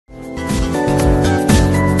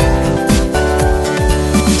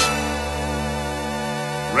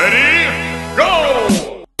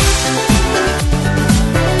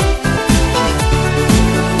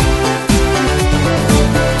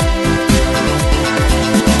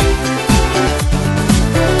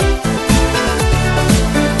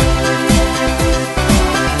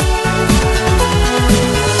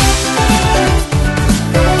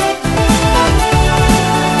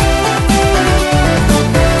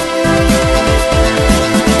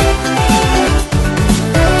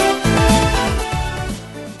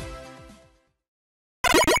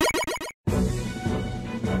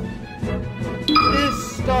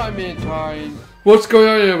What's going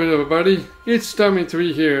on everybody? It's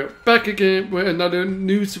Starman3 here, back again with another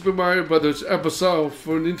new Super Mario Bros. Episode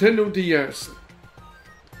for Nintendo DS.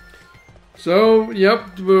 So,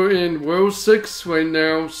 yep, we're in World 6 right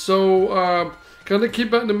now, so kind of keep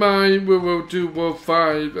that in mind. We will do World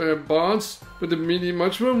 5 boss with the mini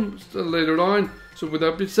mushrooms later on. So with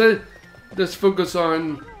that being said, let's focus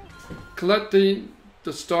on collecting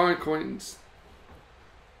the star coins.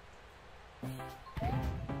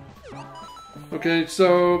 Okay,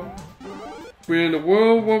 so we're in the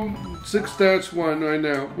World 6-1 right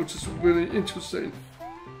now, which is really interesting.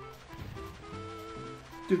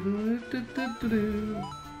 There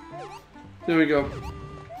we go.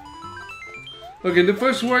 Okay, the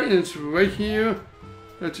first one is right here,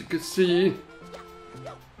 as you can see.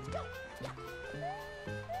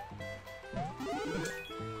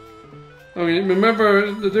 Okay,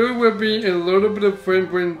 remember, there will be a little bit of frame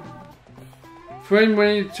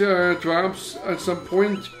rate drops at some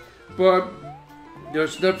point, but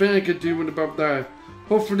there's nothing I can do about that.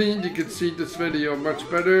 Hopefully you can see this video much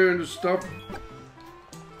better and stuff.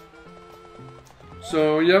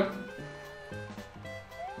 So yep.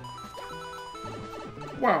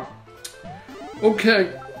 Wow.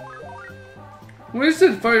 Okay. What is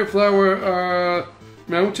it? Fireflower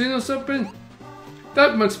mountain or something?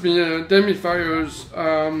 That must be Demifire's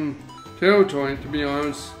territory, to be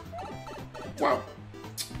honest. Wow.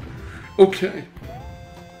 Okay.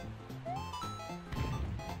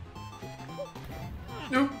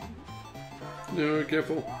 Nope. No,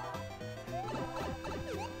 careful.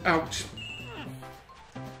 Ouch.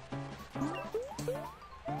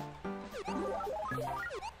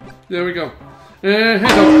 There we go. And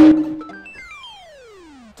head up.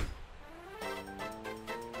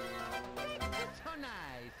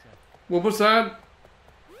 What was that?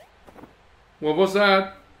 What was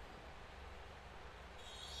that?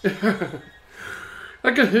 I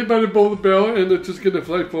got hit by the boulder bell and it just get a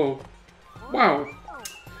flagpole. Wow.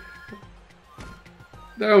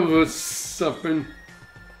 That was something.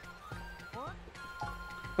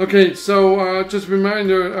 Okay, so just a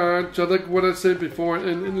reminder, just like what I said before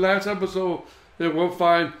in last episode, in World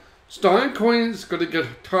 5, star coins gonna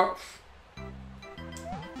get tough.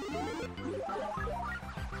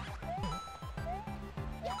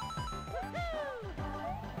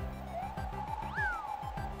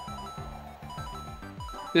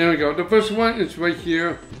 There we go. The first one is right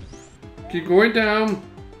here. Keep going down.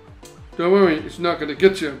 Don't worry, it's not going to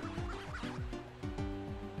get you.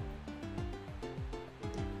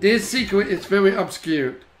 This secret is very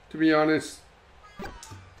obscured, to be honest.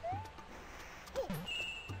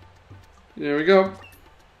 There we go.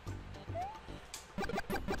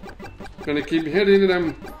 Gonna keep hitting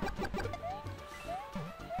them.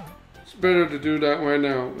 It's better to do that right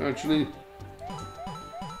now, actually.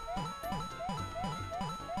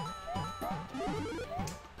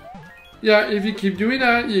 Yeah, if you keep doing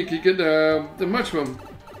that, you can get the mushroom,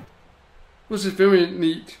 which is very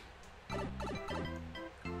neat.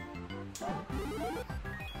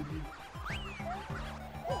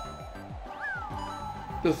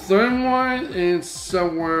 The third one is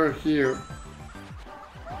somewhere here.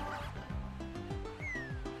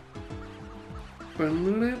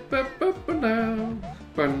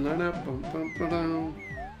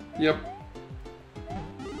 Yep.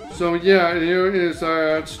 So yeah, here is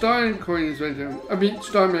star coins right here. I mean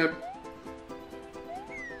star map.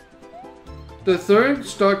 The third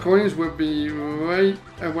star coins will be right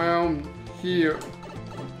around here.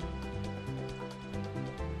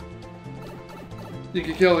 You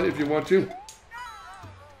can kill it if you want to.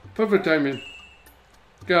 Perfect timing.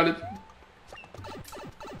 Got it.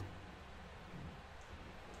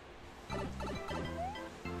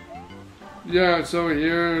 Yeah, so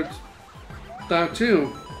here it's that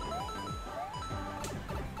too.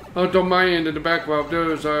 Oh, don't mind in the background.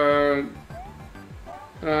 There's a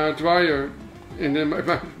dryer in my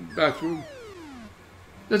bathroom.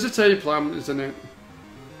 That's a save plum, isn't it?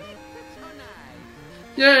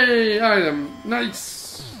 Yay! Item,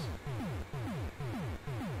 nice.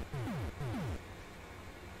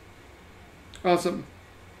 Awesome.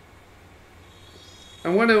 I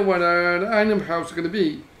wonder what the item house is going to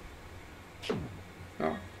be.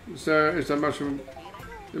 Oh, it's a mushroom,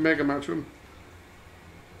 the mega mushroom.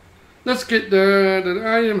 Let's get the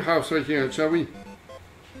item house right here, shall we?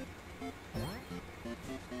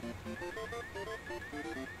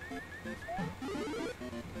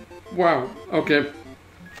 Wow, okay.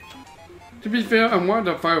 To be fair, I want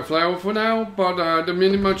the fire flower for now, but the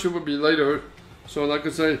mini mushroom will be later. So like I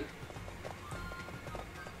say.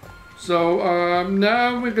 So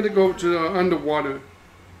now we're gonna go to underwater,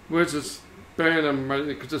 which is better than my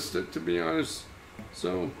existed, to be honest.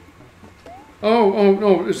 So, oh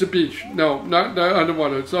no, it's a beach. No, not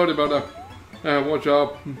underwater. Sorry about that. Watch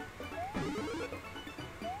out.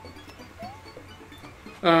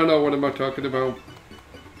 I don't know what am I talking about.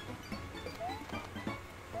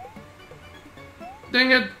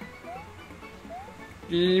 Dang it!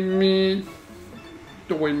 Give me...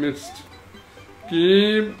 Oh, I missed.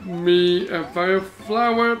 Give me a fire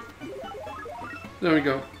flower. There we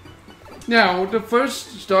go. Now, the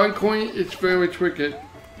first star coin is very tricky.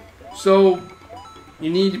 So, you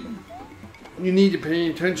need to pay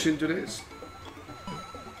attention to this.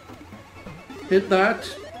 Hit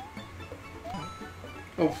that.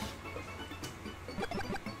 Oh.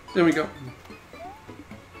 There we go.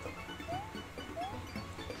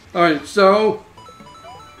 Alright, so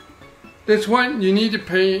this one you need to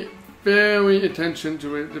pay very attention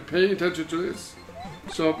to it. To pay attention to this.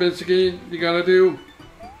 So basically you gotta do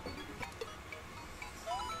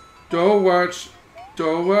don't watch.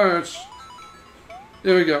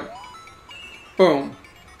 There we go. Boom.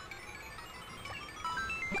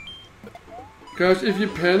 Because if you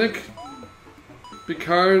panic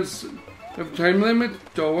because of time limit,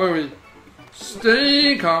 don't worry.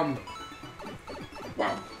 Stay calm.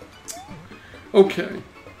 Wow. Okay.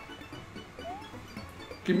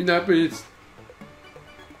 Give me that, please.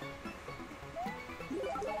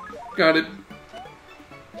 Got it.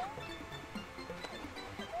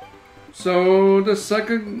 So the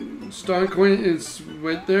second star coin is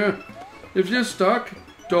right there. If you're stuck,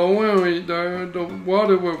 don't worry. The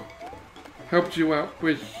water will help you out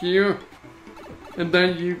right here. And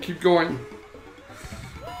then you keep going.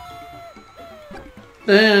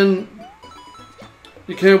 Then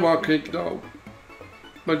you can't walk quick though.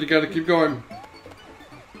 But you gotta keep going.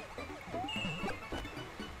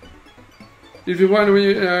 If you want to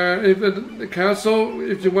be, if the castle,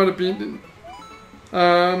 if you want to beat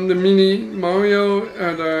the mini Mario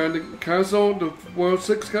at the castle, the World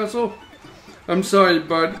 6 castle, I'm sorry,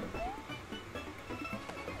 but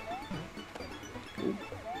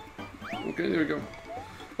okay, there we go.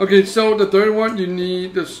 Okay, so the third one, you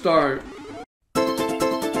need the star.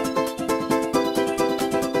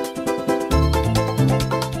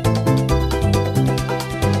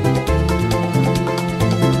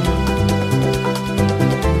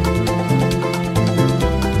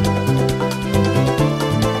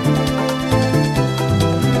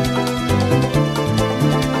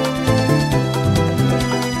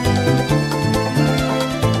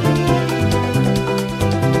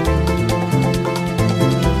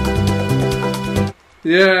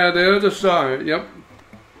 Yeah, there's the star, yep.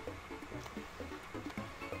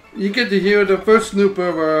 You get to hear the first snoop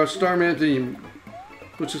of Starman theme,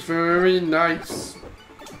 which is very nice.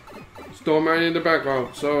 Starman in the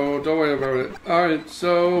background, so don't worry about it. Alright,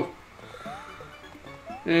 so...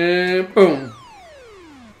 and boom.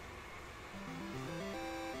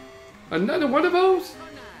 Another one of those?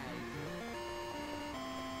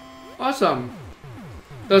 Awesome.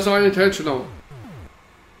 That's unintentional.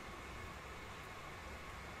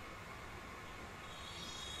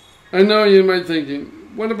 I know you might be thinking,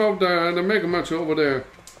 what about the Mega Match over there?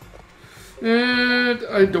 And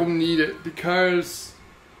I don't need it because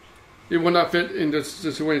it will not fit in this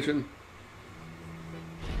situation.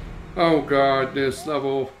 Oh god, this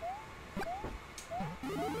level.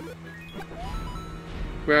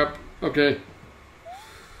 Crap, okay.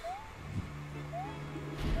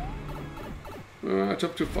 It's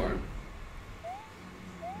up too far.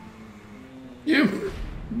 Yeah.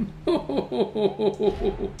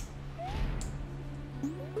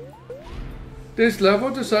 This level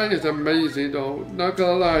design is amazing though, not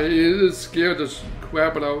gonna lie, it scared the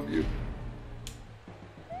crap out of you.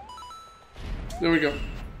 There we go.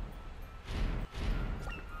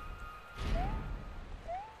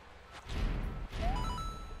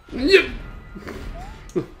 Yep!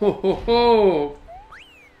 Ho ho ho!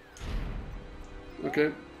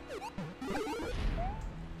 Okay.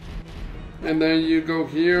 And then you go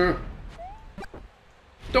here.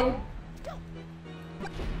 Don't!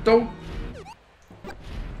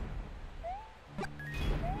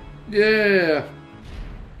 Yeah.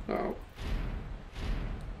 Oh.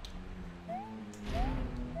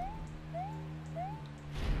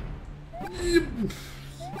 Yep.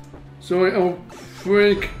 Sorry, oh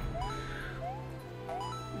freak.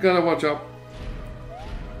 Gotta watch out.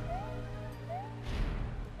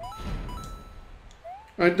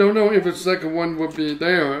 I don't know if the second one would be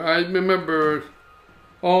there. I remember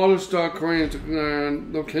all the star coins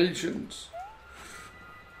and locations.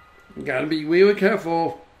 You gotta be really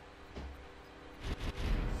careful.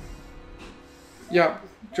 Yeah,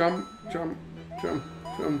 jump.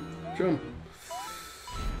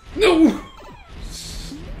 No!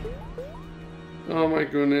 Oh my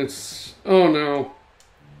goodness. Oh no.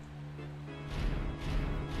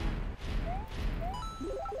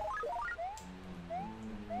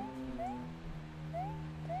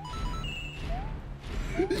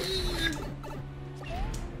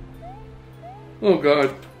 Oh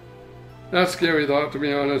god. That's a scary thought, to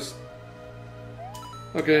be honest.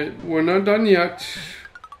 Okay, we're not done yet.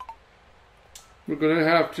 We're gonna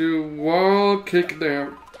have to wall kick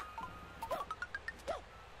down.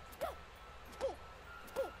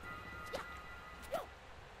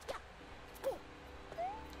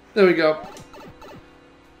 There we go.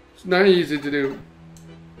 It's not easy to do.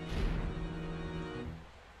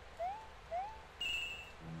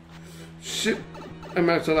 Shit, I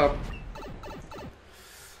messed it up.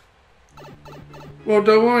 Well,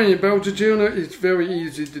 don't worry about the tuna, it's very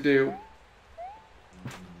easy to do.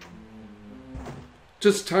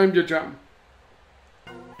 Just time your jump.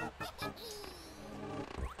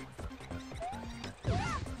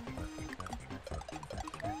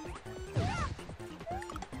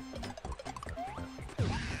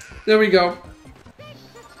 There we go.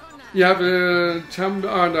 You have to jump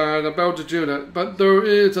on the Bowser Tuna, but there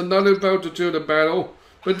is another Bowser Tuna battle,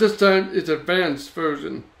 but this time it's advanced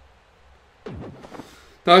version.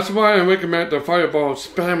 That's why I recommend the fireball,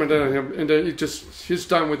 spam it at him, and then he's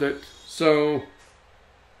done with it. So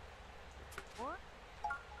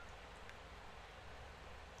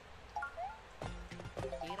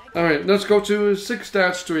alright, let's go to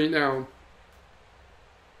 6th Street now.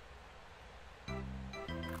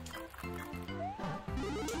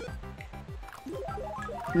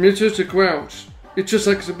 Misses to crouch. It's just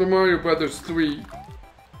like Super Mario Brothers 3.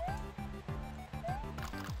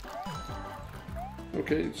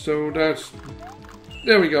 Okay, so that's...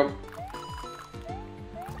 There we go.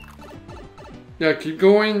 Yeah, keep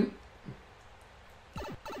going.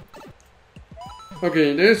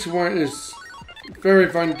 Okay, this one is very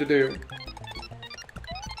fun to do.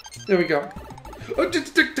 There we go. Oh,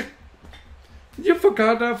 you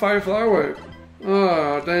forgot that fire flower.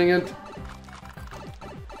 Oh, dang it.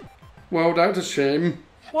 Well, that's a shame.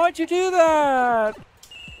 Why'd you do that?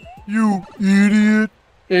 You idiot.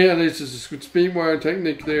 Yeah, this is a good speedwire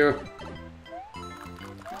technique there.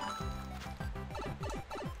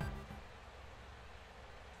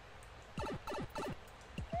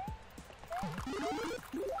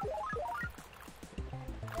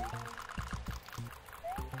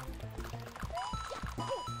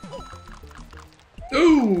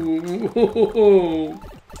 Ooh!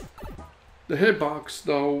 The hitbox,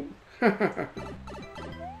 though.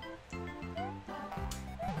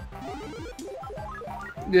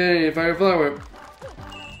 Yay, fire flower.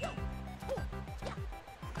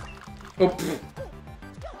 Oh, pfft.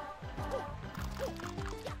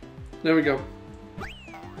 There we go.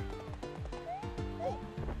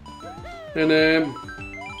 And then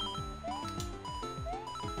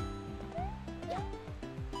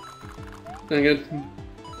dang it.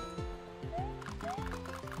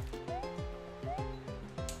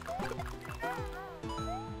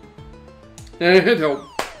 And it helped.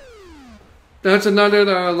 That's another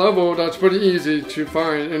level that's pretty easy to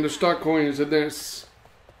find, and the stock coins in this.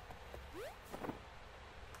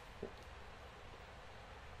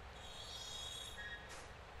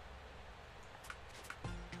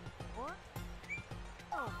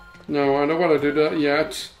 No, I don't want to do that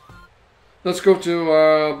yet. Let's go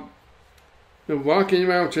to the Rocky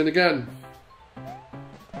Mountain again.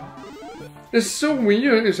 It's so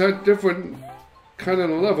weird, it's a different kind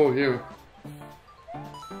of level here.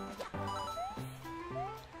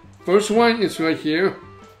 First one is right here.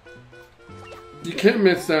 You can't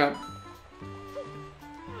miss that.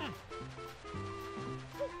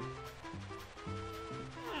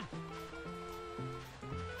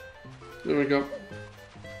 There we go.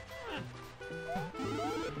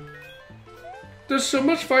 There's so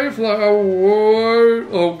much firefly. Oh,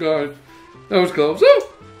 oh god. That was close.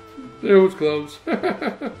 Oh! It was close.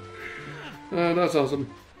 That's awesome.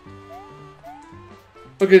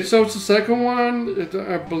 Okay, so it's the second one,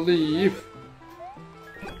 I believe.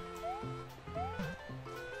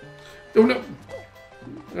 Oh no!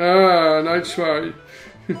 Ah, nice try.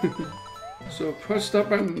 So press that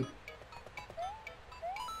button.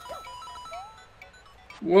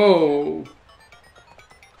 Whoa!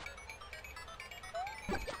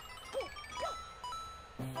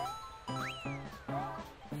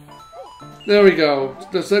 There we go.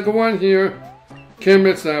 The second one here. Can't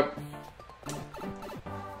miss that.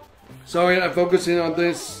 Sorry, I'm focusing on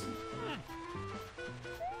this.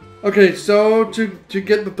 Okay, so to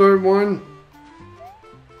get the third one.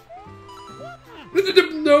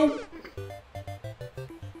 No!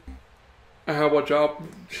 Watch out.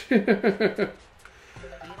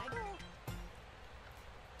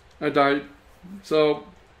 I died. So,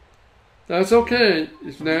 that's okay.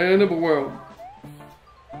 It's not the end of the world.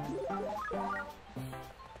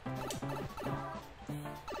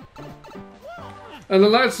 And the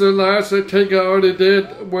last take I already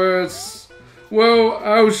did was, well,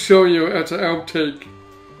 I'll show you as an outtake.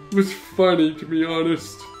 It was funny, to be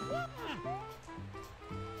honest.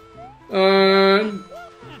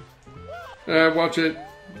 Watch it.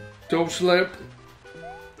 Don't slip.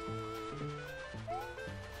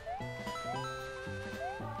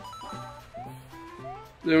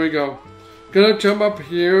 There we go. Gonna jump up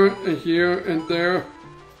here and there.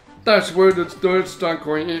 That's where the third star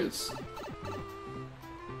coin is.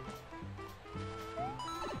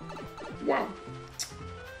 Wow.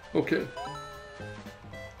 Okay.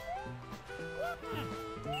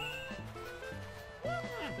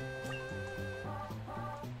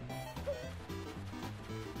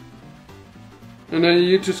 And then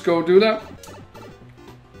you just go do that.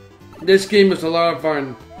 This game is a lot of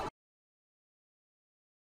fun.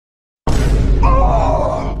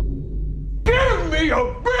 Oh! Give me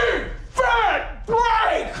a big fat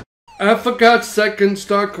break! I forgot second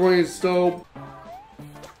star coins though.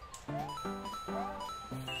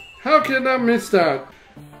 How can I miss that?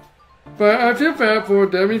 But I feel bad for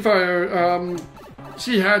Demifire.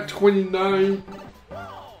 She had 29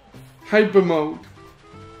 hyper mode.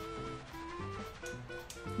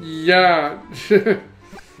 Yeah.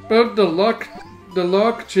 But the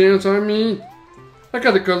luck chance on me, I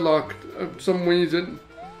got a good luck for some reason.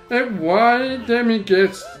 And why Demi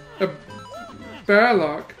gets a bad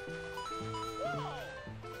luck?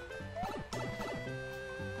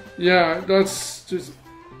 Yeah, that's just...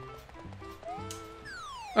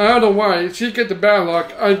 I don't know why. She get the bad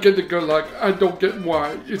luck, I get the good luck. I don't get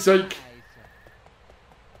why. It's like...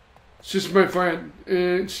 She's my friend,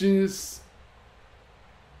 and she's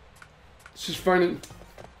funny.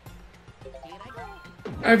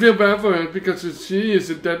 I feel bad for her because she is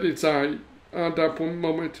dead inside at that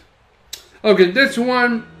moment. Okay, this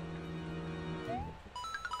one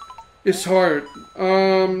is hard.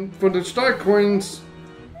 For the star coins,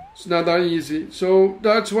 it's not that easy. So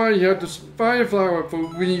that's why you have the fire flower for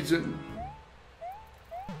a reason.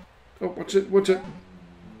 Oh, watch it, watch it.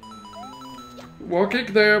 Wall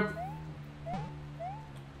kick there.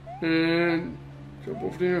 And jump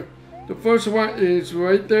over there. The first one is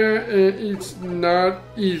right there, and it's not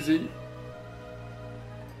easy.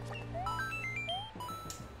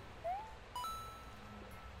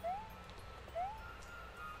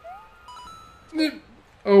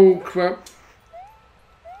 Oh crap.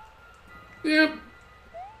 Yep.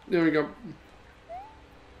 There we go.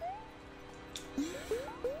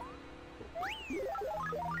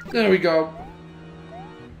 There we go.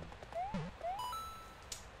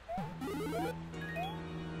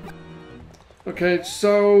 Okay,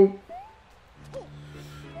 so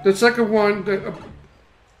the second one,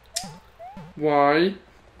 why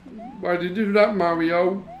did you do that,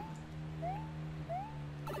 Mario?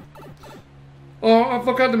 Oh, I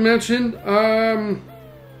forgot to mention, there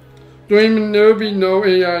will be no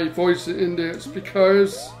AI voice in this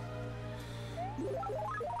because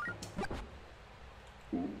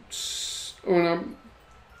oh no,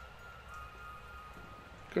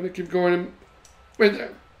 gonna keep going. Wait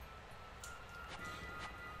there.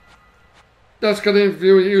 That's gonna be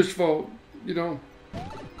really useful, you know.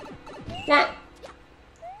 What?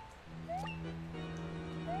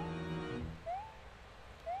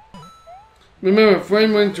 Remember,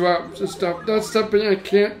 frame rate drops and stuff. That's something I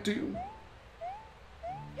can't do.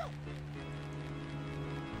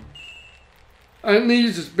 At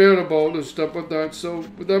least it's bearable and stuff like that. So,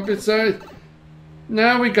 with that being said,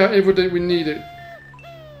 now we got everything we needed.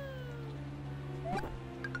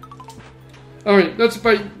 Alright, let's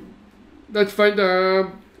fight. Let's fight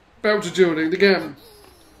Bowser Jr. again.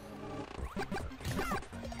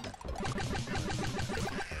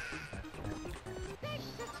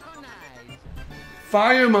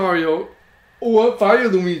 Fire Mario or Fire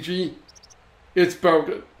Luigi, it's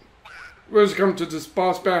broken. When it comes to this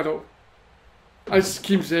boss battle, I just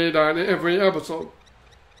keep saying that in every episode.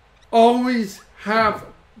 Always have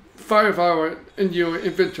Fire Flower in your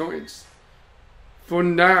inventories. For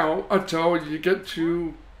now, until you get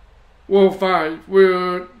to World 5,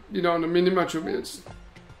 where, you know, the mini mushroom is.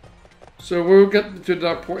 So we'll get to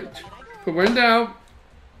that point. But right now,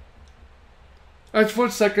 as for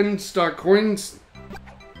second star coins,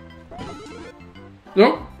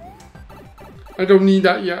 nope, I don't need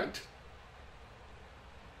that yet.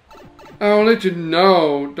 I'll let you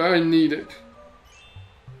know that I need it.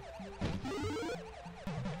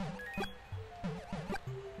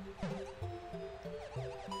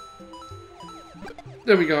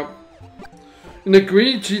 There we go. And the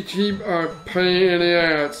green cheat sheep are pain in the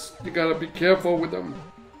ass. You gotta be careful with them.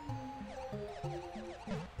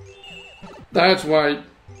 That's right.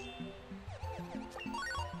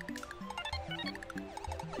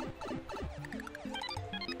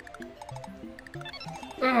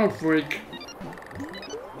 Oh, freak.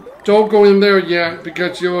 Don't go in there yet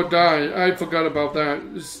because you'll die. I forgot about that.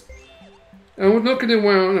 I'm looking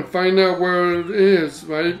around and find out where it is,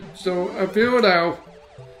 right? So I figured out.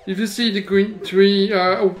 If you see the green tree,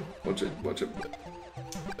 oh, watch it.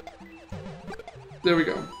 There we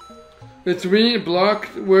go. The tree block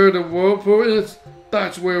where the whirlpool is,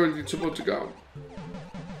 that's where it's supposed to go.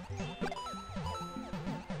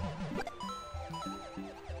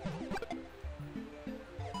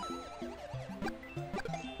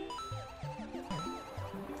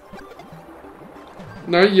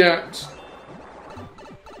 Not yet.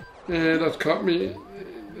 And that's caught me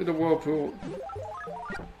in the whirlpool.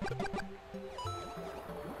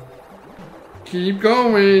 Keep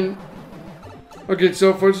going. Okay,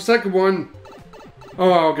 so for the second one.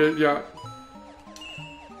 Oh, okay, yeah.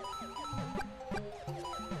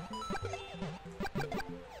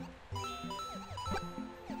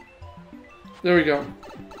 There we go.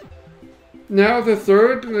 Now the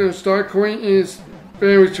third star coin is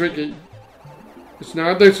very tricky. It's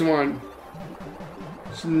not this one.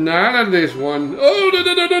 It's not this one. Oh,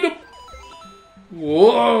 no.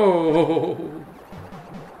 Whoa.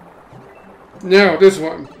 Now this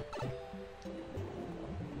one.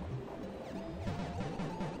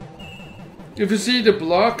 If you see the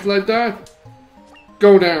block like that,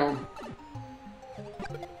 go down.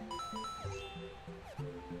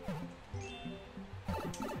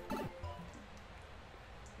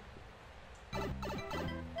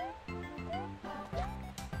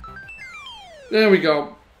 There we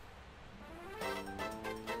go.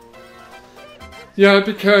 Yeah,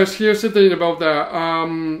 because here's the thing about that.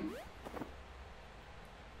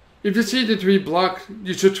 If you see the tree block,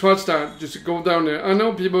 you should trust that. Just go down there. I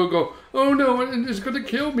know people go, oh no, it's gonna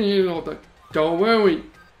kill me and all that. Don't worry.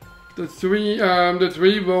 The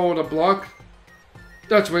tree roll, the block,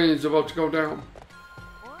 that's when it's about to go down.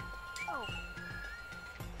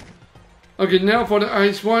 Okay, now for the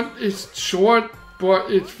ice one, it's short,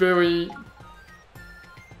 but it's very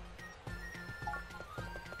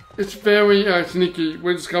sneaky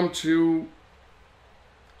when it comes to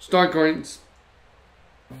star coins.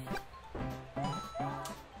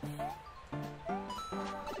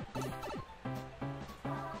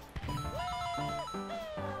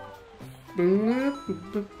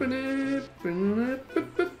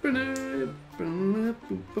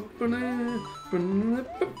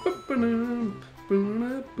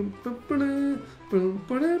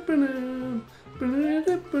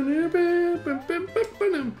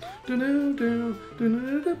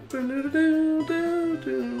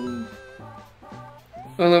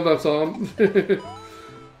 I love that song.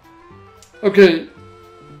 Okay.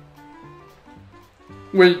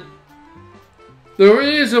 Wait. There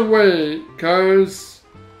is a way, cause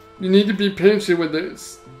you need to be patient with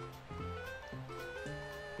this.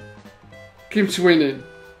 Keep swinging.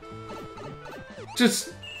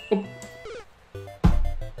 Just... Oh.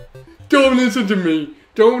 Don't listen to me.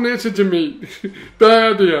 Don't listen to me.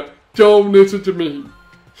 Bad idea. Don't listen to me.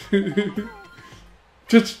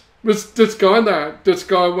 Just discard that.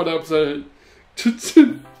 Discard what I'm saying.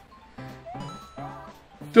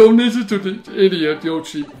 Don't listen to the idiot,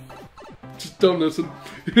 Yoshi. Just don't listen.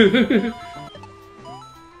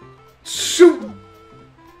 Shoot!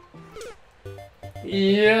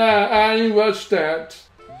 Yeah, I watched that.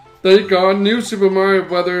 They got new Super Mario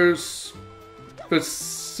Brothers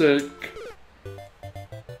Physics.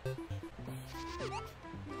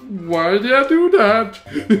 Why did I do that?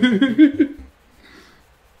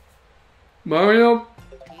 Mario,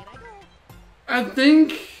 I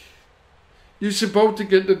think you're supposed to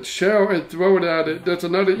get the shell and throw it at it. That's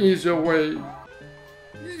another easier way.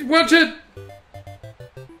 Watch it!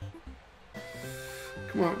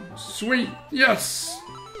 Come on, sweet, yes!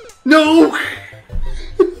 No!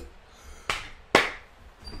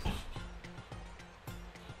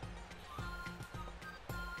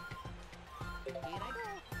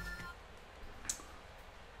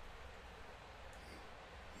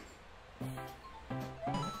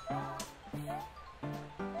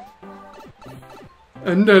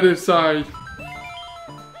 Another side.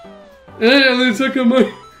 Hey, at least I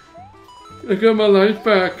got my life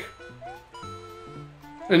back.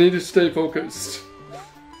 I need to stay focused.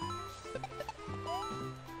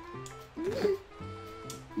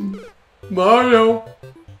 Mario,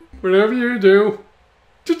 whatever you do,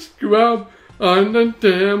 just grab on the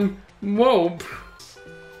damn rope.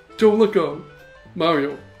 Don't let go.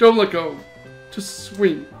 Mario, don't let go. Just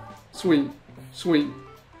swing. Swing. Swing.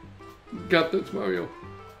 Got this, Mario.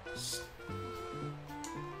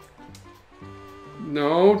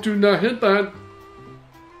 No, do not hit that.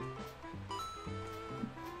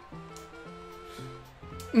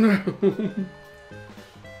 No.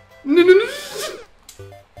 No, no, no.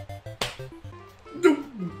 No.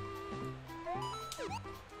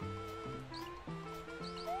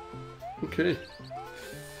 Okay.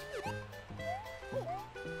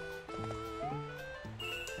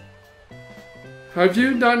 Have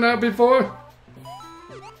you done that before?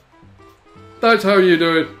 That's how you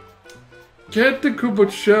do it. Get the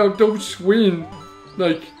Koopa shell, don't swing.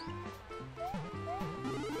 Like.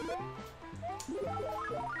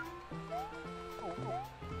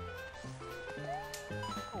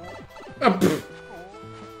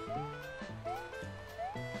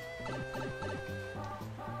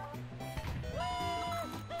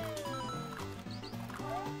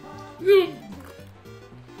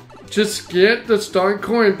 Just get the star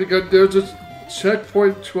coin because there's a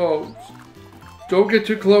checkpoint 12. Don't get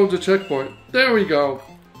too close to checkpoint. There we go.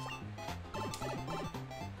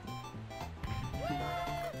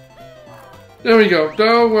 There we go.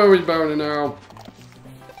 Don't worry about it now.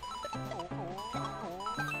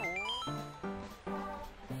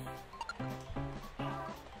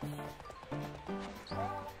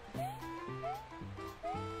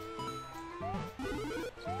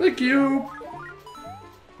 Thank you.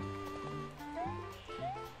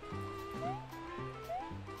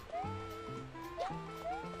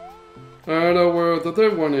 I don't know where the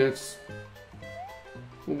third one is.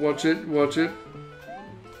 Watch it, watch it.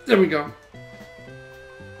 There we go.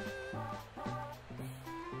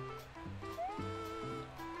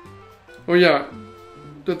 Oh yeah,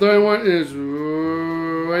 the third one is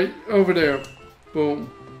right over there. Boom.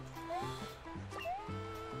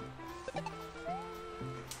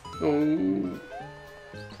 Oh.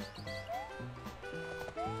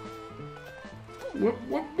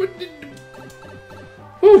 What did you...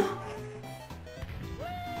 Whew.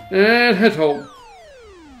 And head home.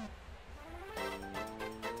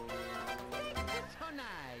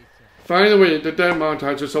 Finally, the dead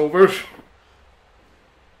montage is over.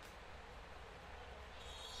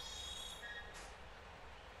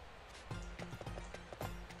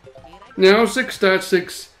 Now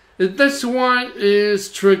 6.6. This one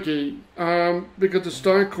is tricky because the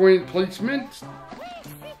star coin placement.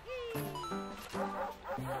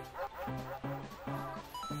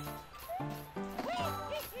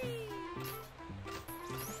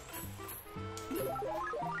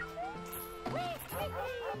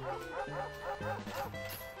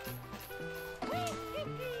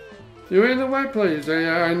 You're in the right place,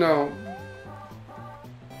 yeah, I know.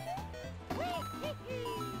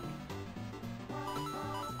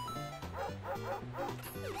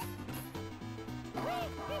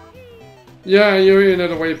 Yeah, you're in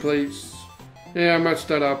the right place. Yeah, I messed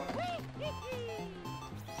that up.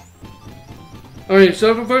 Okay,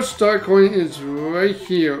 so the first star coin is right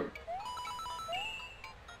here.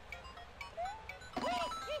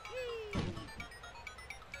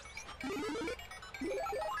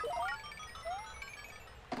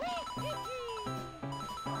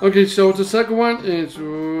 Okay, so the second one is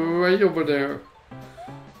right over there.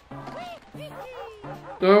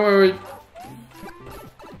 Don't worry.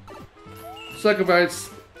 Sacrifice.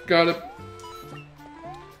 Got it.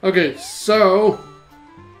 Okay, so...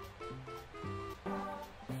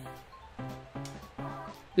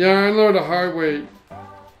 yeah, I learned the hard way.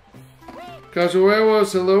 Because when I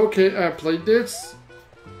was a little kid, I played this.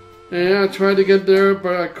 And I tried to get there,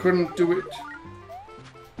 but I couldn't do it.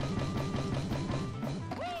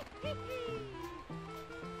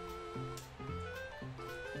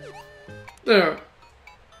 There.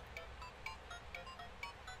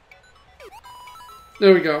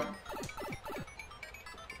 There we go.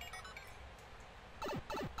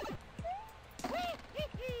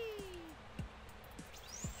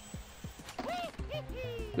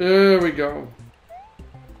 There we go.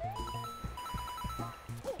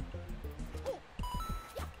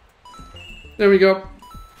 There we go.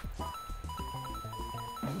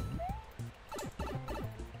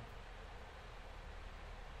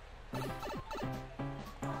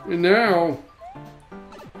 And now,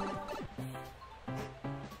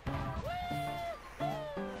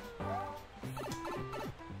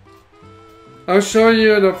 I'll show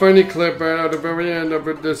you the funny clip right at the very end of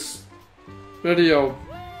this video.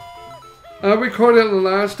 I recorded it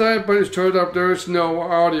last time, but it turned out there's no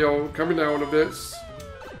audio coming out of this.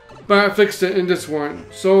 But I fixed it in this one,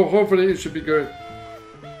 so hopefully it should be good.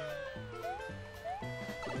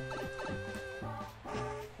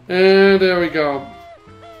 And there we go.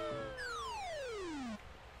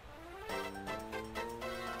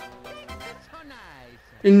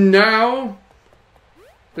 And now,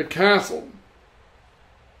 the castle.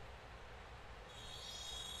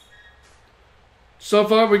 So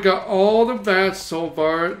far, we got all the vats so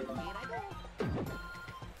far.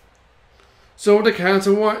 So the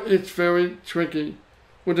castle one, it's very tricky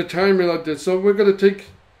with the timing like this. So we're gonna take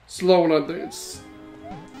slow on this.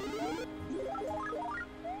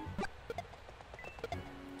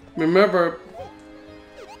 Remember,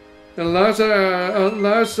 the last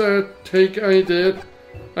take I did,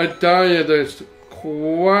 I died at this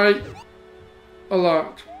quite a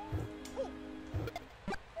lot.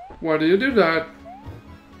 Why did you do that?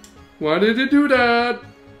 Why did you do that?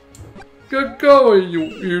 Get going, you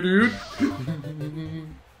idiot!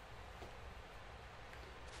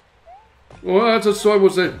 Well, that's a sword will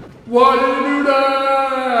say, why did you do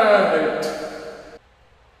that?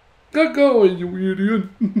 Get going, you idiot!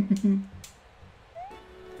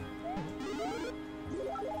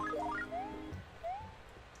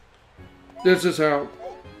 This is how.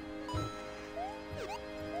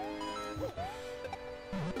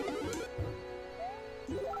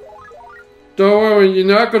 Don't worry, you're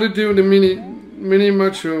not going to do the mini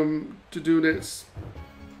mushroom to do this.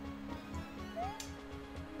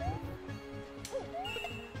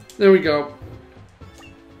 There we go.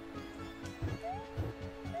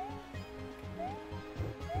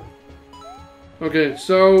 Okay,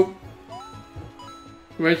 so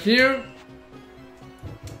right here.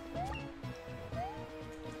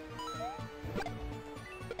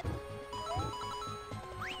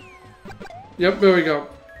 Yep, there we go.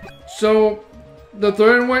 So, the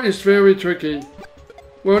third one is very tricky.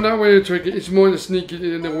 Well, not really tricky, it's more the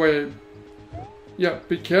sneaky in the way. Yeah,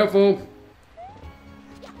 be careful.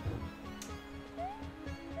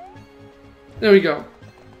 There we go.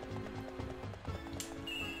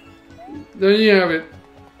 There you have it.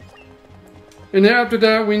 And after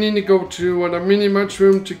that, we need to go to the mini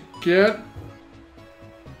mushroom to get...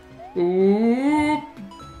 Ooh.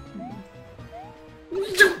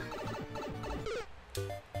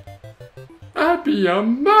 I'd be a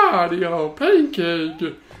Mario pancake.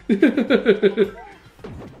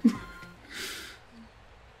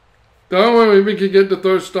 Don't worry, we can get the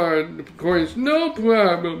third star and the coins, no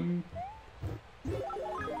problem.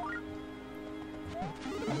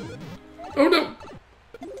 Oh no!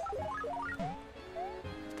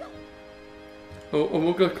 Oh,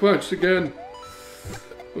 almost got crushed again.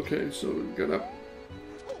 Okay, so we got up.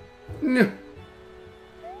 No.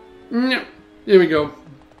 No. Here we go.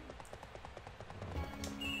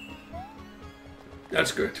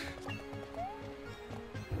 That's good.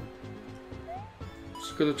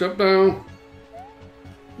 Just gonna jump down.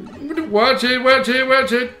 Watch it, watch it,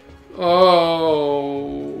 watch it.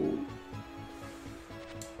 Oh.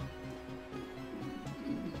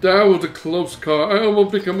 That was a close call. I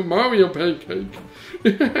almost become a Mario pancake.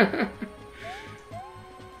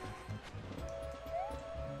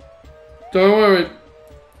 Don't worry.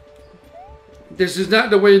 This is not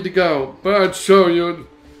the way to go, but I'll show you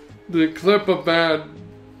the clip of that,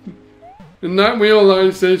 and that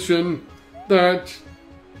realization that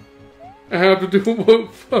I have to do a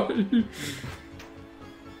world fight.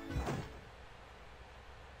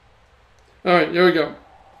 Alright, here we go.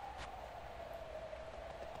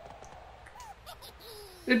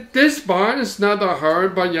 This part is not that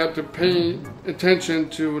hard, but you have to pay attention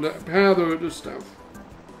to the pattern and stuff.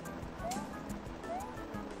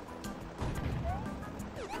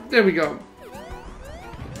 There we go.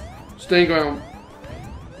 Stay ground.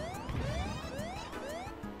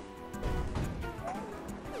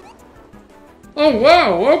 Oh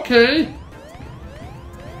wow, okay.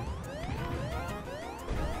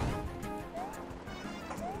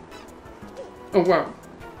 Oh wow.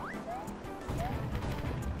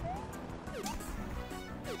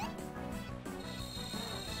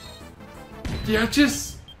 Yeah,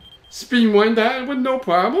 just speed wind that with no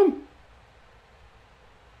problem.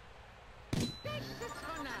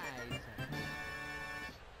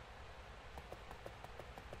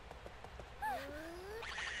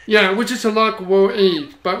 Yeah, which is unlock World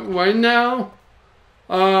 8, but right now,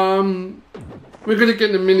 we're gonna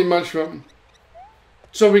get the mini mushroom,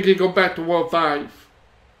 so we can go back to World 5.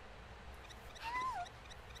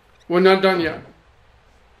 We're not done yet.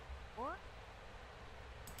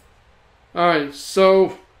 Alright,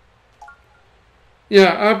 so,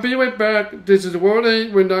 yeah, I'll be right back. This is World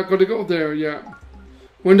 8, we're not gonna go there yet.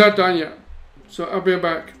 We're not done yet, so I'll be right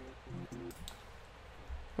back.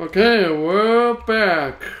 Okay, we're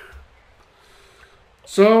back.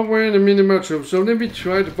 So we're in the mini mushroom. So let me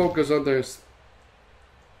try to focus on this.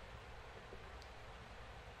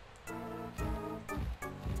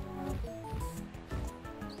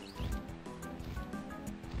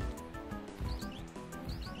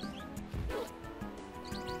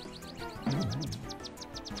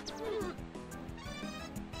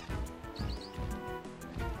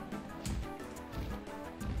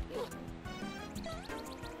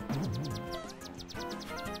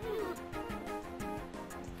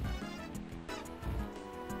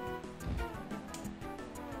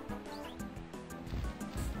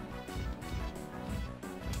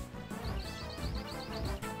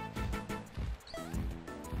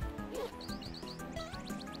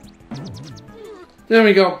 There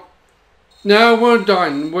we go. Now we're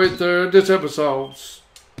done with this episode,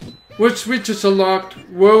 which we just unlocked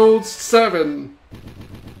World 7.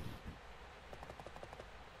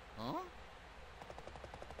 Huh?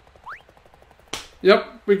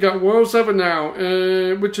 Yep, we got World 7 now,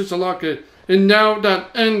 which is unlocked. And now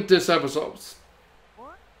that ends this episode.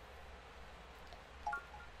 What?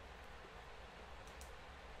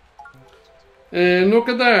 And look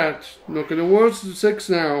at that. Look at the World 6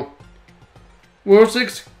 now. World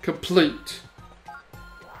 6 complete.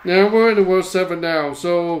 Now we're in the World 7 now,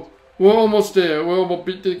 so we're almost there. We're almost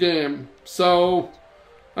beat the game. So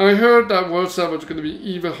I heard that World 7 is going to be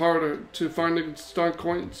even harder to find the star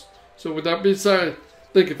coins. So with that being said,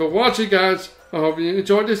 thank you for watching, guys. I hope you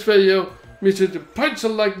enjoyed this video. Make sure to punch the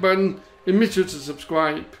like button and make sure to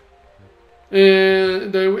subscribe.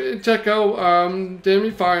 And check out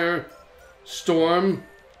Demifire, Storm,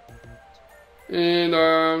 and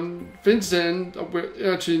Vincent.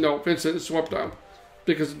 Actually no, Vincent is swapped out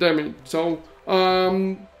because of Demi. So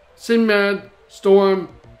Sinmad, Storm,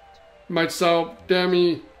 myself,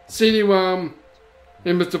 Demi, CD-ROM,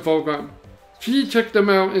 and MrFullCrumb. Please check them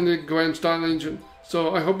out in the GrandStarLegion.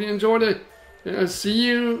 So I hope you enjoyed it, and I'll see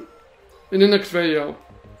you in the next video.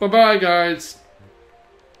 Bye bye, guys.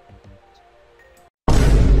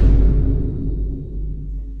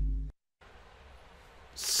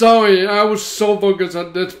 Sorry, I was so focused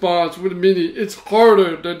on this boss with the mini. It's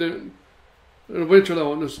harder than the Witcher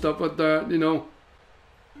and stuff like that, you know.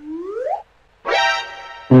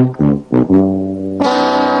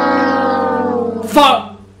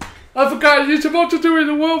 Fuck! I forgot, you're supposed to do it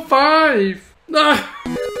in World 5!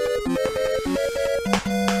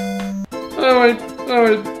 Alright,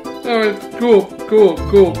 cool.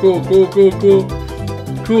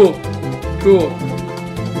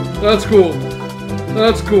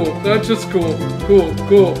 That's cool. That's just cool. Cool.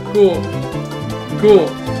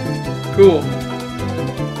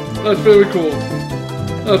 That's very cool.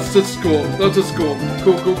 That's just cool.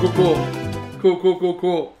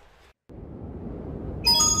 Cool.